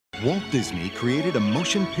Walt Disney created a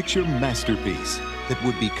motion picture masterpiece that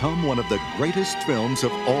would become one of the greatest films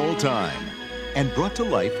of all time and brought to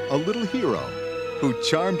life a little hero who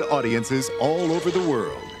charmed audiences all over the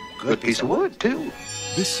world. Good piece of wood, too.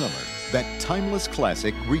 This summer, that timeless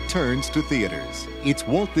classic returns to theaters. It's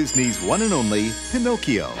Walt Disney's one and only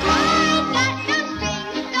Pinocchio.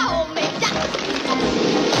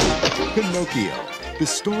 Pinocchio, the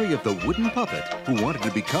story of the wooden puppet who wanted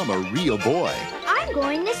to become a real boy. I'm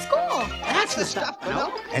going to school. That's the stuff,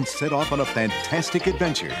 Pinocchio. And set off on a fantastic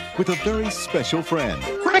adventure with a very special friend.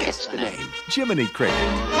 Cricket's the name. Jiminy Cricket.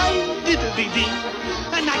 Hi, diddly-dee,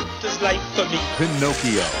 a night is life for me.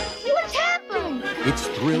 Pinocchio. What's happened? It's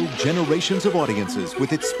thrilled generations of audiences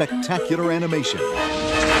with its spectacular animation,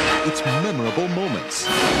 its memorable moments,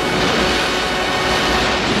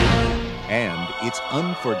 and its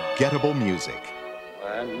unforgettable music.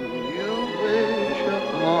 When you wish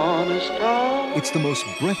upon a star. It's the most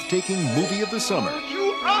breathtaking movie of the summer.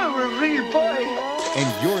 You are a real boy.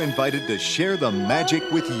 And you're invited to share the magic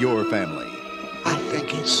with your family. I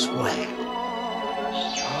think it's swag.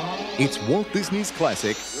 It's Walt Disney's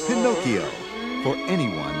classic, Pinocchio, for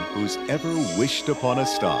anyone who's ever wished upon a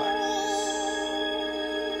star.